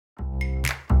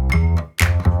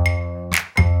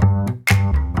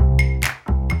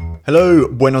Hello,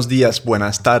 buenos dias,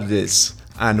 buenas tardes,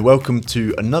 and welcome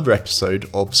to another episode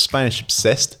of Spanish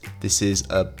Obsessed. This is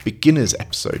a beginner's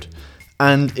episode,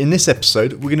 and in this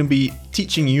episode, we're going to be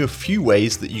teaching you a few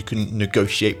ways that you can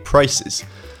negotiate prices.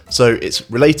 So it's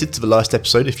related to the last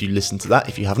episode. If you listened to that,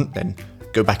 if you haven't, then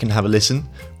go back and have a listen,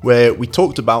 where we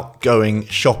talked about going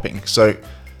shopping. So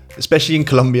especially in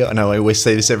Colombia, I know I always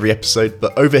say this every episode,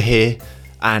 but over here,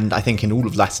 and I think in all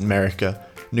of Latin America,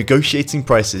 negotiating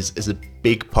prices is a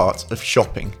big part of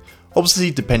shopping.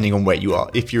 Obviously, depending on where you are.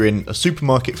 If you're in a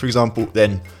supermarket, for example,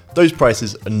 then those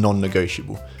prices are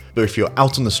non-negotiable. But if you're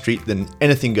out on the street, then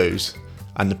anything goes.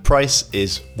 And the price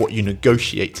is what you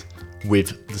negotiate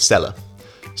with the seller.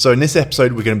 So in this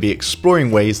episode, we're going to be exploring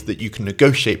ways that you can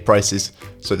negotiate prices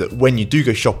so that when you do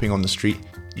go shopping on the street,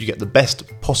 you get the best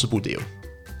possible deal.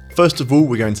 First of all,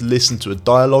 we're going to listen to a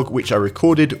dialogue which I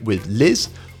recorded with Liz,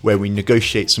 where we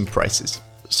negotiate some prices.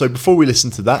 So before we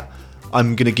listen to that,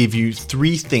 I'm going to give you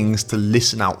 3 things to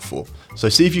listen out for. So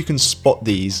see if you can spot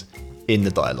these in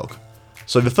the dialogue.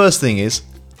 So the first thing is,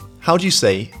 how do you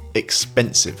say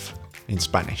expensive in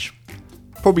Spanish?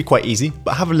 Probably quite easy,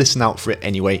 but have a listen out for it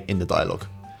anyway in the dialogue.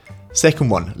 Second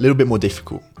one, a little bit more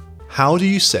difficult. How do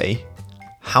you say,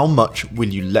 how much will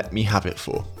you let me have it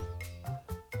for?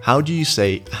 How do you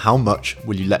say, how much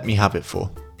will you let me have it for?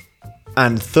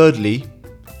 And thirdly,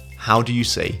 how do you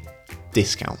say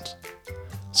discount?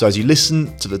 So as you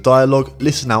listen to the dialogue,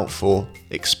 listen out for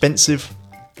expensive,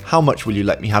 how much will you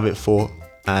let me have it for,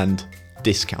 and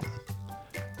discount.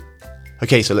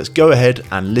 Okay, so let's go ahead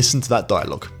and listen to that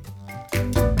dialogue.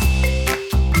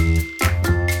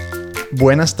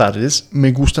 Buenas tardes,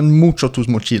 me gustan mucho tus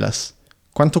mochilas.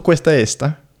 ¿Cuánto cuesta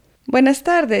esta? Buenas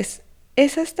tardes,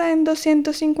 esa está en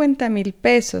 250,000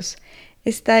 pesos.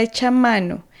 Está hecha a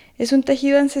mano. Es un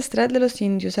tejido ancestral de los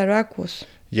indios arahuacos.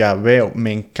 Ya veo,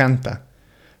 me encanta.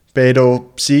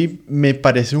 Pero sí me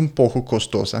parece un poco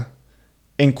costosa.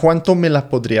 ¿En cuánto me la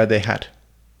podría dejar?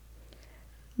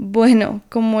 Bueno,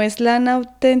 como es lana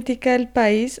auténtica del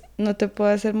país, no te puedo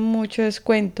hacer mucho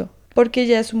descuento, porque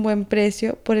ya es un buen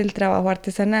precio por el trabajo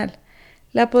artesanal.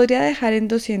 La podría dejar en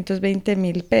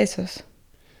 220,000 pesos.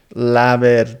 La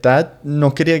verdad,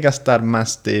 no quería gastar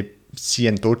más de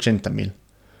 180,000.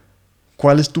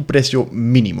 ¿Cuál es tu precio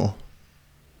mínimo?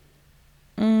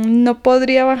 No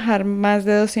podría bajar más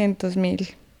de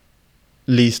 200,000.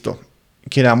 Listo.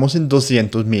 Quedamos en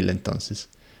 200,000 entonces.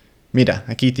 Mira,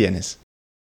 aquí tienes.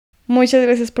 Muchas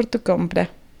gracias por tu compra.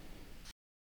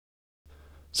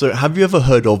 So, have you ever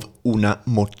heard of una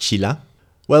mochila?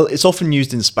 Well, it's often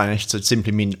used in Spanish to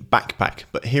simply mean backpack,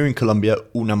 but here in Colombia,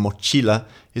 una mochila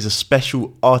is a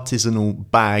special artisanal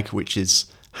bag which is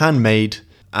handmade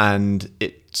and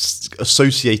it's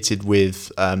associated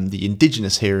with the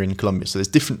indigenous here in Colombia. So there's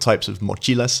different types of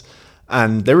mochilas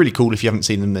and they're really cool. If you haven't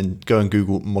seen them, then go and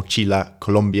Google Mochila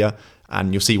Colombia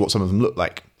and you'll see what some of them look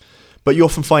like. But you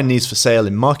often find these for sale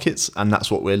in markets and that's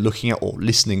what we're looking at or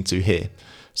listening to here.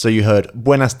 So you heard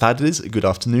buenas tardes, good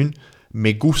afternoon.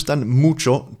 Me gustan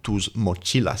mucho tus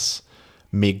mochilas.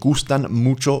 Me gustan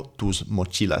mucho tus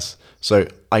mochilas. So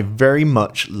I very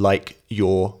much like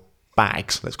your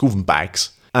bags. Let's call them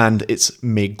bags. And it's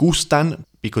me gustan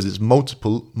because it's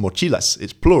multiple mochilas.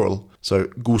 It's plural. So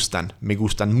gustan. Me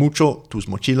gustan mucho tus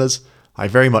mochilas. I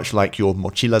very much like your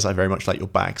mochilas. I very much like your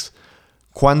bags.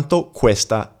 ¿Cuánto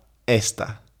cuesta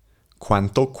esta?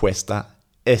 ¿Cuánto cuesta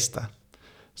esta?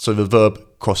 So the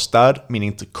verb costar,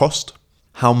 meaning to cost.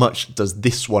 How much does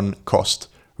this one cost?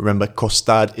 Remember,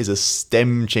 costar is a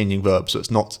stem-changing verb, so it's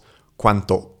not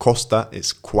cuánto costa,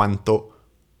 it's cuánto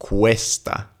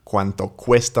cuesta. Cuánto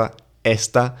cuesta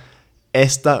esta.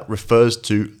 Esta refers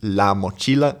to la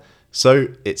mochila, so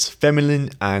it's feminine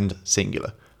and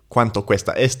singular. ¿Cuánto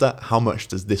cuesta esta? How much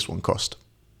does this one cost?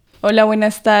 Hola,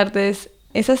 buenas tardes.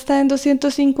 Esa está en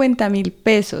 250,000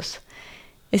 pesos.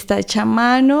 Está hecha a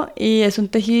mano y es un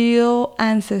tejido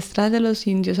ancestral de los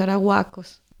indios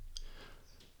arahuacos.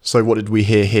 So what did we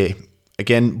hear here?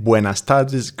 Again, buenas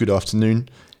tardes, good afternoon.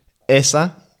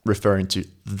 Esa, referring to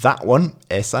that one,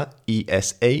 esa,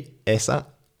 E-S-A,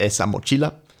 esa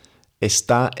mochila,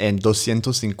 está en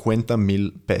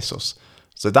 250,000 pesos.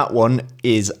 So that one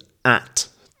is at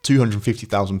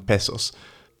 250,000 pesos.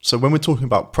 So when we're talking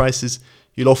about prices,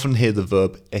 you'll often hear the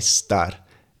verb estar.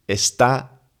 Está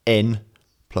en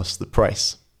plus the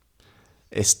price.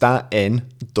 Está en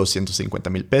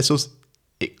 250,000 pesos.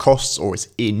 It costs or it's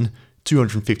in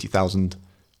 250,000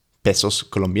 pesos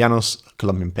colombianos,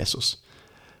 Colombian pesos.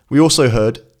 We also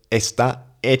heard está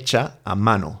hecha a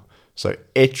mano. So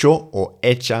hecho or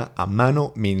hecha a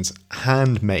mano means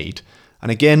handmade.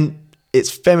 And again, it's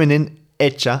feminine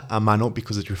hecha a mano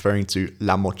because it's referring to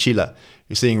la mochila.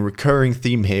 You're seeing a recurring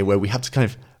theme here where we have to kind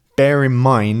of bear in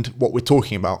mind what we're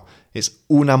talking about. It's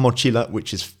una mochila,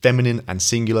 which is feminine and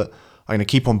singular. I'm going to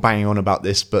keep on banging on about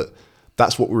this, but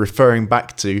that's what we're referring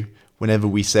back to whenever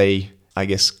we say, I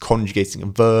guess, conjugating a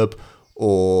verb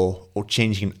or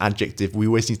changing an adjective. We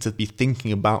always need to be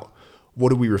thinking about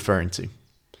what are we referring to.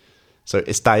 So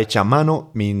está hecha a mano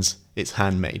means it's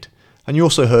handmade. And you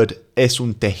also heard es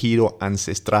un tejido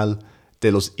ancestral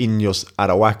de los indios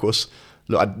arahuacos.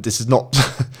 Look, this is not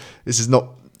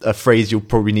a phrase you'll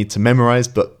probably need to memorize,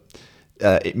 but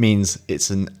it means it's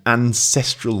an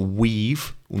ancestral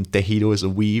weave. Un tejido is a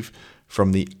weave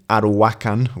from the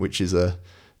Arahuacan, which is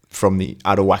from the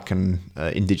Arahuacan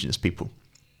indigenous people.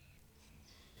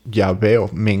 Ya veo,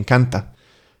 me encanta.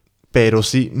 Pero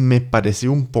sí me parece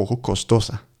un poco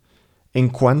costosa. ¿En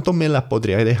cuánto me la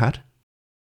podría dejar?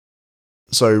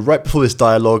 So right before this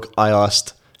dialogue, I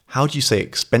asked, how do you say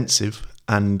expensive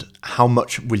and how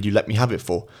much will you let me have it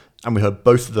for? And we heard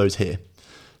both of those here.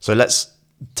 So let's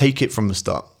take it from the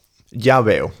start. Ya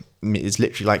veo is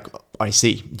literally like, I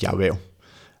see, ya veo.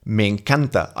 Me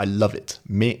encanta, I love it.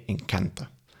 Me encanta.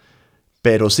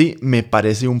 Pero sí me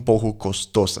parece un poco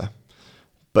costosa.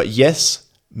 But yes,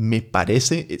 me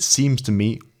parece, it seems to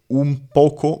me, un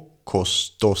poco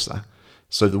costosa.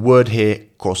 So the word here,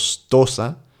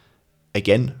 costosa,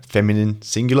 again, feminine,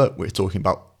 singular, we're talking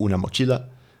about una mochila,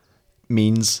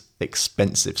 means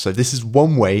expensive. So this is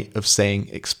one way of saying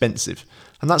expensive.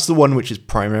 And that's the one which is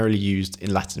primarily used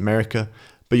in Latin America,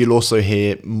 but you'll also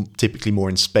hear, typically more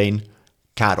in Spain,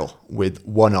 caro with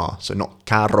one R. So not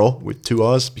carro with two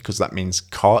R's, because that means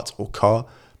cart or car,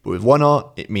 but with one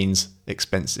R, it means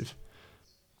expensive.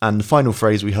 And the final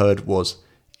phrase we heard was,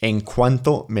 en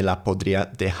cuánto me la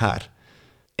podría dejar.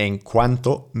 En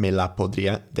cuánto me la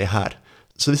podría dejar.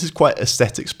 So this is quite a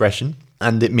set expression,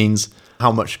 and it means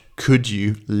how much could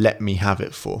you let me have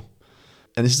it for?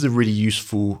 And this is a really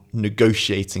useful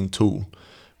negotiating tool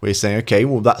where you're saying, okay,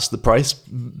 well, that's the price,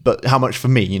 but how much for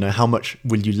me? You know, how much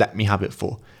will you let me have it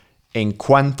for? En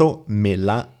cuánto me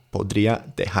la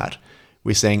podría dejar.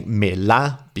 We're saying me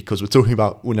la because we're talking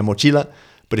about una mochila,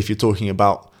 but if you're talking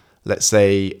about, let's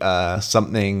say,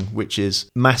 something which is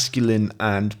masculine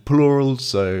and plural,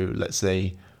 so let's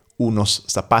say unos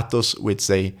zapatos, we'd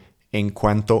say en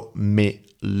cuánto me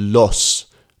los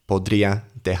podría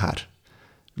dejar.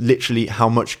 Literally, how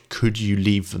much could you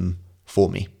leave them for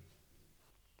me?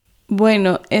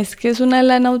 Bueno, es que es una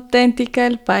lana auténtica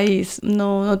del país.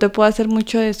 No te puedo hacer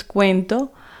mucho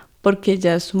descuento porque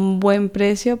ya es un buen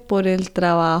precio por el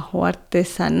trabajo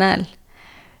artesanal.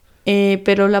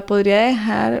 Pero la podría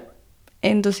dejar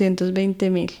en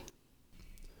 220,000.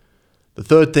 The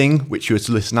third thing which you were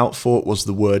to listen out for was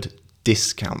the word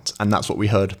discount, and that's what we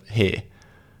heard here.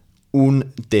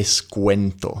 Un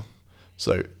descuento.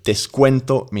 So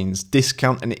descuento means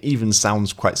discount, and it even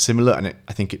sounds quite similar, and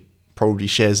I think it probably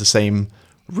shares the same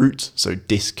root. So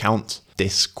discount,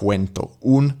 descuento,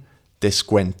 un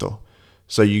descuento.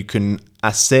 So you can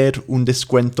hacer un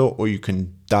descuento or you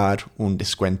can dar un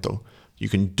descuento. You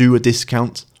can do a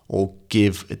discount or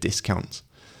give a discount.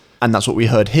 And that's what we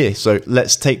heard here. So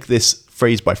let's take this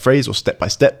phrase by phrase or step by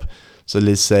step. So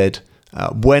Liz said,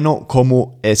 bueno,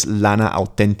 como es lana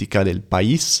auténtica del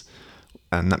país.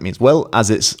 And that means, well, as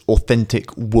it's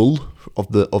authentic wool of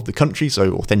the country,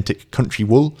 so authentic country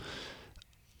wool.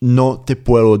 No te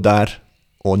puedo dar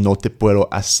or no te puedo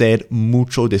hacer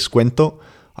mucho descuento.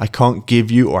 I can't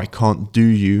give you or I can't do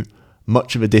you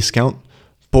much of a discount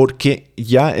porque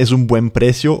ya es un buen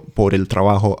precio por el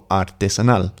trabajo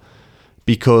artesanal.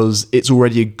 Because it's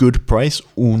already a good price,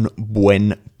 un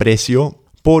buen precio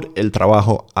por el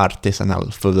trabajo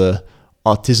artesanal, for the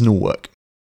artisanal work.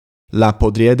 La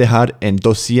podría dejar en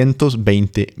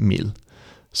 220,000.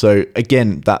 So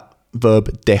again, that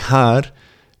verb dejar,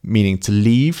 meaning to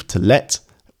leave, to let,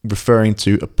 referring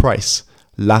to a price.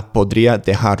 La podría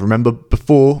dejar. Remember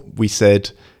before we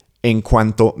said, en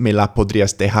cuánto me la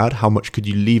podrías dejar? How much could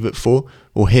you leave it for?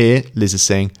 Well, here Liz is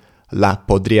saying, la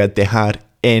podría dejar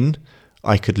en.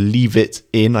 I could leave it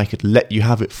in, I could let you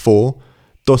have it for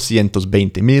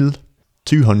 220,000,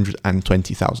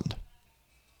 220,000.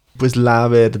 Pues la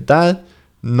verdad,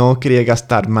 no quería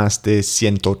gastar más de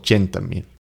 180,000.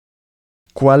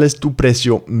 ¿Cuál es tu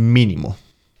precio mínimo?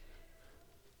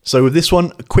 So with this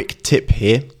one, a quick tip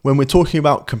here. When we're talking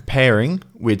about comparing,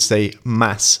 we'd say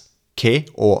más que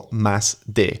or más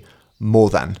de, more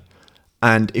than.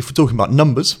 And if we're talking about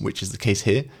numbers, which is the case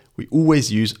here, we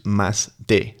always use más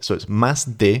de. So it's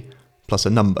más de plus a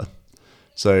number.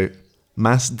 So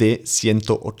más de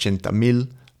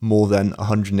 180,000, more than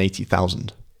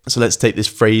 180,000. So let's take this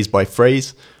phrase by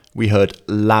phrase. we heard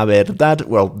la verdad,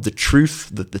 well, the truth,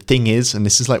 the thing is, and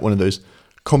this is like one of those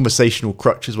conversational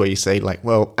crutches where you say like,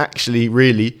 well, actually,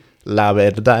 really, la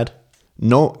verdad,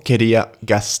 no quería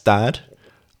gastar,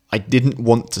 I didn't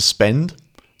want to spend.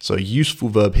 So a useful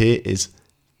verb here is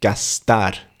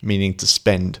gastar, meaning to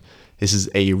spend. This is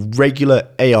a regular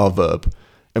AR verb,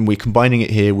 and we're combining it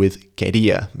here with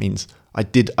quería, means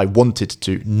I wanted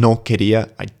to. No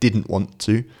quería, I didn't want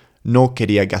to. No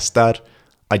quería gastar,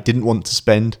 I didn't want to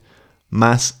spend.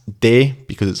 Más de,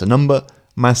 because it's a number,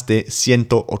 más de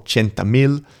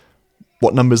 180,000.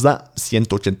 What number is that?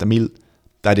 180,000.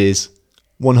 That is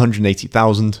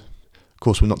 180,000. Of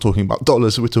course, we're not talking about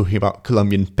dollars, we're talking about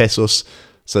Colombian pesos.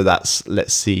 So that's,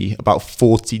 let's see, about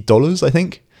 $40, I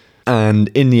think. And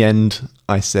in the end,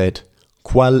 I said,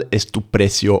 ¿Cuál es tu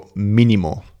precio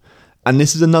mínimo? And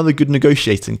this is another good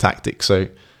negotiating tactic. So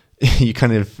you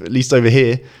kind of, at least over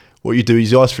here, what you do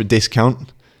is you ask for a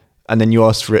discount, and then you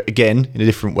ask for it again in a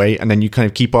different way, and then you kind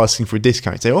of keep asking for a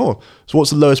discount. You say, oh, so what's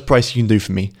the lowest price you can do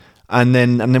for me? And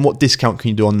then what discount can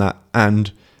you do on that?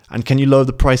 And can you lower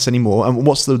the price anymore? And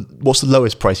what's the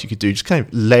lowest price you could do? Just kind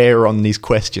of layer on these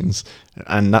questions,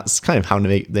 and that's kind of how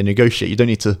they negotiate. You don't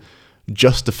need to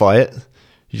justify it.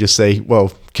 You just say,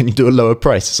 well, can you do a lower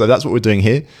price? So that's what we're doing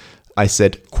here. I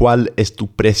said, ¿Cuál es tu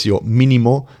precio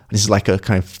mínimo? And this is like a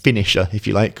kind of finisher, if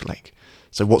you like.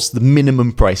 So what's the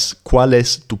minimum price? ¿Cuál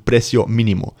es tu precio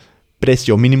mínimo?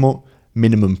 Precio mínimo,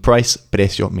 minimum price.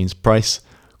 Precio means price.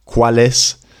 ¿Cuál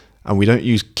es? And we don't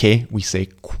use que, we say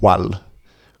 ¿cuál?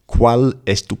 ¿Cuál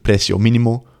es tu precio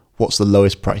mínimo? What's the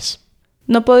lowest price?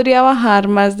 No podría bajar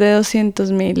más de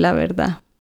 200,000, la verdad.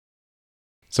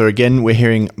 So again, we're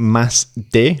hearing más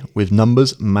de with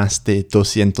numbers, más de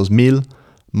 200,000,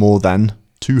 more than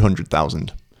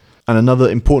 200,000. And another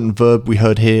important verb we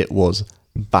heard here was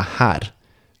bajar.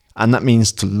 And that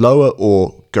means to lower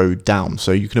or go down.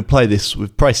 So you can apply this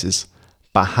with prices.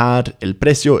 Bajar el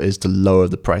precio is to lower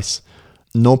the price.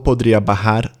 No podría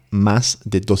bajar más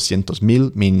de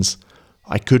 200,000 means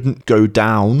I couldn't go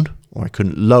down or I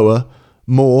couldn't lower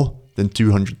more than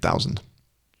 200,000.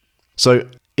 So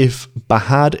if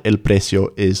bajar el precio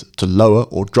is to lower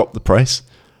or drop the price,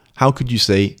 how could you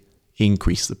say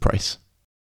increase the price?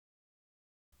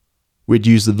 We'd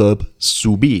use the verb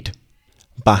subir.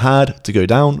 Bajar to go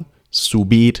down,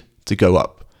 subir to go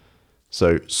up.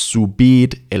 So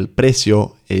subir el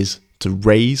precio is to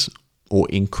raise or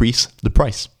increase the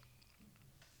price.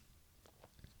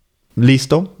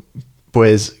 ¿Listo?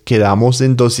 Pues quedamos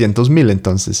en 200,000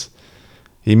 entonces.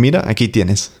 Y mira, aquí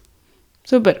tienes.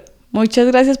 Súper. Muchas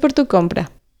gracias por tu compra.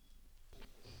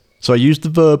 So I used the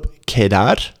verb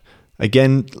quedar,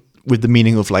 again with the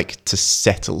meaning of like to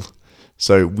settle.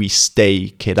 So we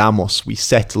stay, quedamos, we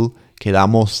settle,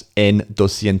 quedamos en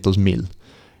 200,000.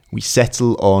 We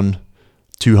settle on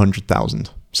 200,000.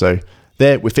 So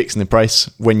there we're fixing the price.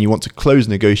 When you want to close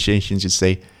negotiations, you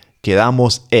say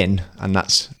quedamos en, and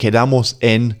that's quedamos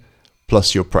en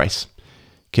plus your price.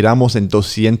 Quedamos en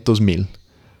 200,000.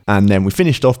 And then we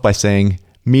finished off by saying,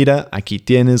 mira, aquí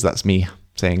tienes, that's me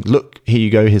saying, look, here you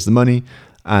go, here's the money.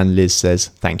 And Liz says,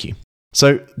 thank you.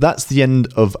 So that's the end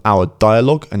of our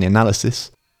dialogue and the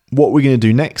analysis. What we're going to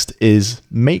do next is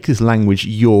make this language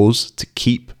yours to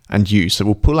keep and use. So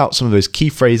we'll pull out some of those key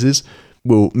phrases,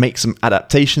 we'll make some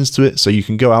adaptations to it so you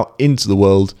can go out into the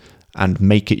world and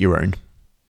make it your own.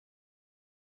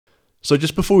 So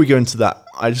just before we go into that,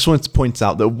 I just wanted to point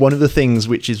out that one of the things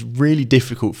which is really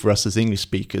difficult for us as English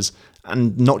speakers,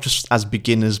 and not just as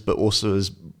beginners, but also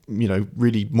as,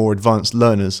 really more advanced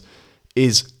learners,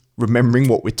 is remembering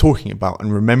what we're talking about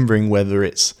and remembering whether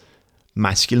it's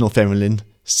masculine or feminine,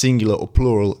 singular or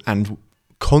plural, and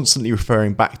constantly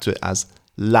referring back to it as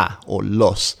la or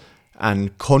los,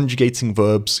 and conjugating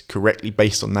verbs correctly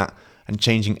based on that, and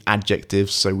changing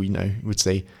adjectives. So we would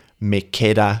say me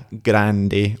queda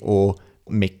grande or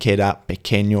me queda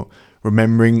pequeño,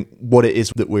 remembering what it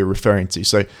is that we're referring to.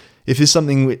 So if it's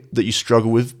something that you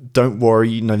struggle with, don't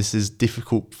worry. This is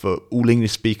difficult for all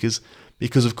English speakers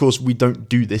because, of course, we don't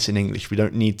do this in English. We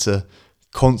don't need to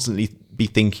constantly be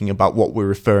thinking about what we're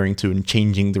referring to and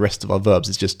changing the rest of our verbs.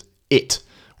 It's just it,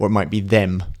 or it might be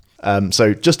them.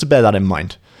 So just to bear that in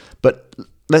mind. But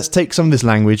let's take some of this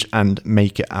language and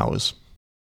make it ours.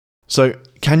 So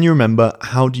can you remember,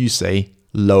 how do you say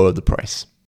lower the price?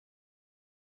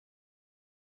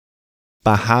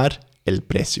 Bajar el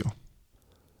precio.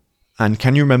 And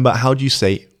can you remember, how do you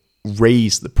say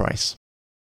raise the price?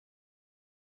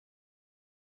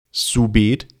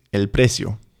 Subir el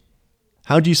precio.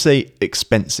 How do you say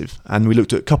expensive? And we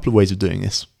looked at a couple of ways of doing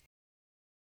this.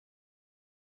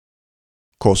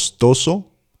 Costoso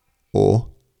or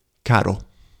caro.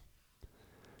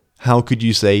 how could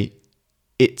you say,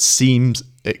 it seems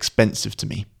expensive to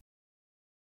me?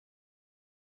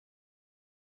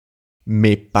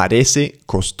 Me parece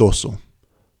costoso.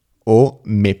 O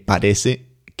me parece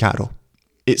caro.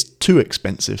 It's too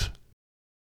expensive.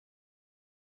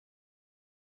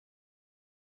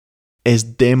 Es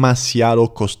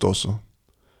demasiado costoso.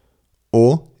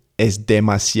 O es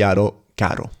demasiado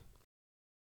caro.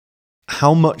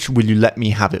 How much will you let me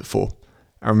have it for?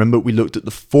 And remember, we looked at the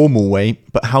formal way,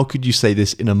 but how could you say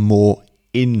this in a more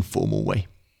informal way?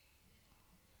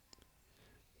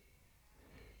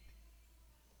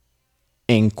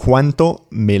 En cuanto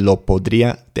me lo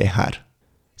podría dejar.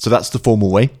 So that's the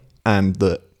formal way. And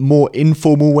the more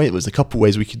informal way, there's a couple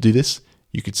ways we could do this.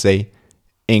 You could say,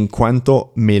 en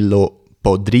cuanto me lo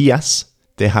podrías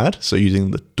dejar. So using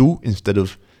the tú instead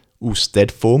of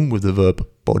usted form with the verb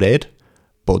poder,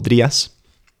 podrías.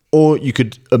 Or you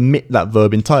could omit that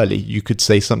verb entirely. You could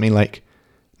say something like,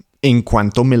 en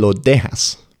cuanto me lo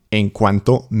dejas. En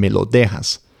cuanto me lo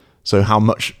dejas. So how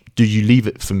much do you leave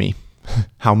it for me?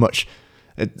 How much?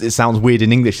 It sounds weird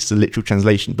in English, it's a literal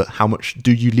translation, but how much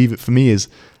do you leave it for me is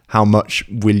how much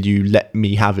will you let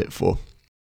me have it for?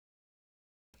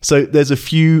 So there's a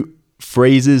few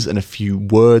phrases and a few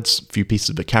words, a few pieces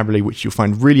of vocabulary which you'll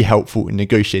find really helpful in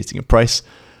negotiating a price.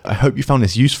 I hope you found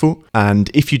this useful, and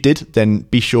if you did, then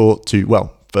be sure to,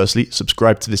 well, firstly,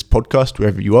 subscribe to this podcast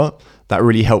wherever you are. That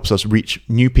really helps us reach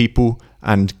new people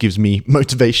and gives me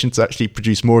motivation to actually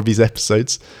produce more of these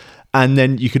episodes. And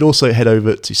then you could also head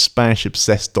over to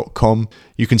SpanishObsessed.com.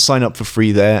 You can sign up for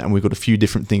free there, and we've got a few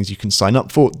different things you can sign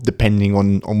up for, depending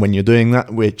on when you're doing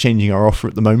that. We're changing our offer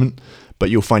at the moment,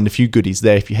 but you'll find a few goodies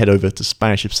there if you head over to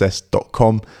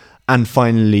SpanishObsessed.com. And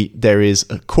finally, there is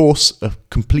a course, a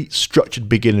complete structured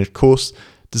beginner course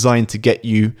designed to get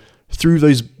you through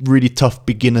those really tough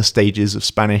beginner stages of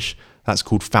Spanish. That's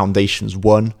called Foundations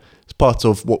 1. It's part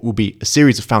of what will be a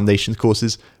series of foundations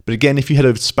courses. But again, if you head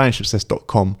over to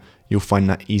SpanishObsessed.com, you'll find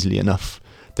that easily enough.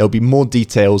 There'll be more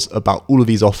details about all of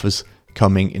these offers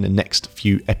coming in the next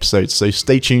few episodes. So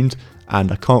stay tuned, and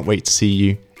I can't wait to see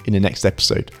you in the next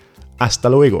episode. Hasta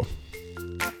luego.